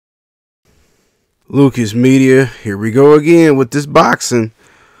Lucas Media, here we go again with this boxing.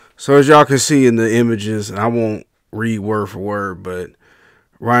 So as y'all can see in the images, and I won't read word for word, but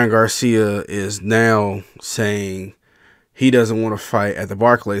Ryan Garcia is now saying he doesn't want to fight at the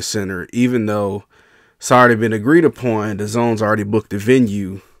Barclays Center, even though it's already been agreed upon. The Zone's already booked the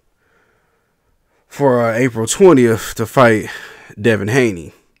venue for April 20th to fight Devin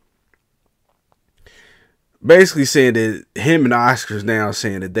Haney. Basically saying that him and Oscar's now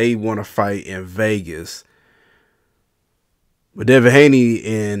saying that they want to fight in Vegas. But Devin Haney,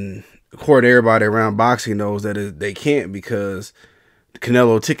 and according to everybody around boxing, knows that they can't because the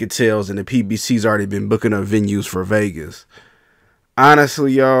Canelo ticket sales and the PBC's already been booking up venues for Vegas.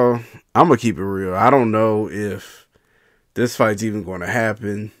 Honestly, y'all, I'm going to keep it real. I don't know if this fight's even going to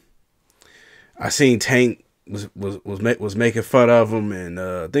happen. I seen Tank was making fun of him, and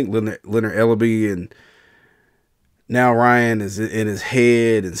I think Leonard Ellaby, and now Ryan is in his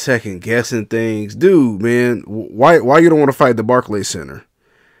head and second guessing things. Dude, man, why you don't want to fight the Barclays Center?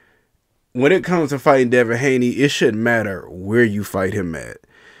 When it comes to fighting Devin Haney, it shouldn't matter where you fight him at.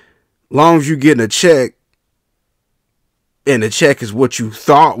 Long as you're getting a check, and the check is what you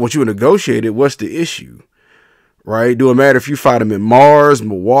thought, what you negotiated, what's the issue? Right? Do it matter if you fight him in Mars,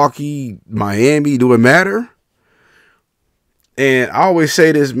 Milwaukee, Miami? Do it matter? And I always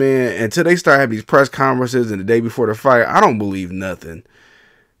say this, man, until they start having these press conferences and the day before the fight, I don't believe nothing.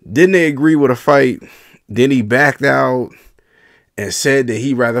 Didn't they agree with a fight? Then he backed out and said that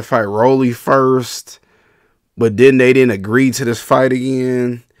he'd rather fight Rolly first. But then they didn't agree to this fight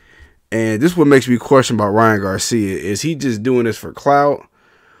again. And this is what makes me question about Ryan Garcia. Is he just doing this for clout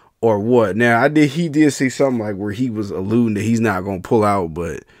or what? Now, he did say something like where he was alluding that he's not going to pull out,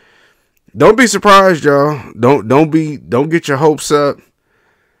 but don't be surprised, y'all. Don't get your hopes up.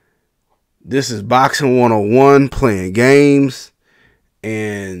 This is boxing 101, playing games,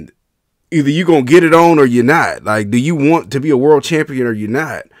 and either you're going to get it on or you're not. Like, do you want to be a world champion or you're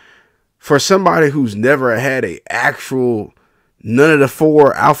not? For somebody who's never had a actual, none of the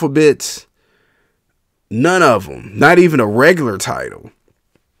four alphabets, none of them, not even a regular title,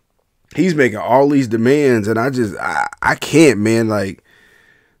 he's making all these demands, and I can't, man. Like,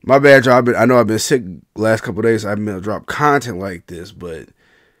 my bad, y'all. I know I've been sick the last couple of days. So I haven't been able to drop content like this, but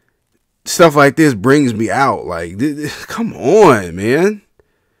stuff like this brings me out. Like, come on, man.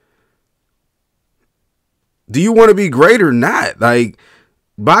 Do you want to be great or not? Like,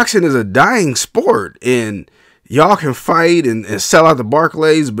 boxing is a dying sport, and y'all can fight and sell out the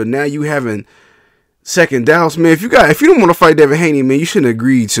Barclays, but now you having second doubts, man. If you don't want to fight Devin Haney, man, you shouldn't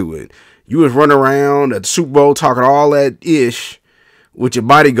agree to it. You was running around at the Super Bowl talking all that ish with your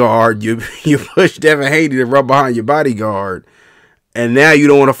bodyguard. You push Devin Haney to rub behind your bodyguard, and now you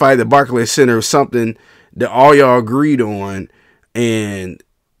don't want to fight the Barclays Center, something that all y'all agreed on. And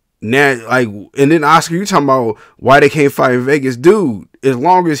now, like, and then Oscar, you talking about why they can't fight in Vegas, dude? As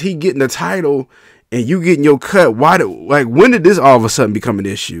long as he getting the title and you getting your cut, when did this all of a sudden become an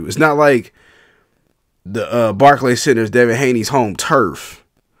issue? It's not like the Barclays Center is Devin Haney's home turf.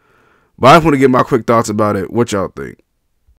 But I just want to get my quick thoughts about it. What y'all think?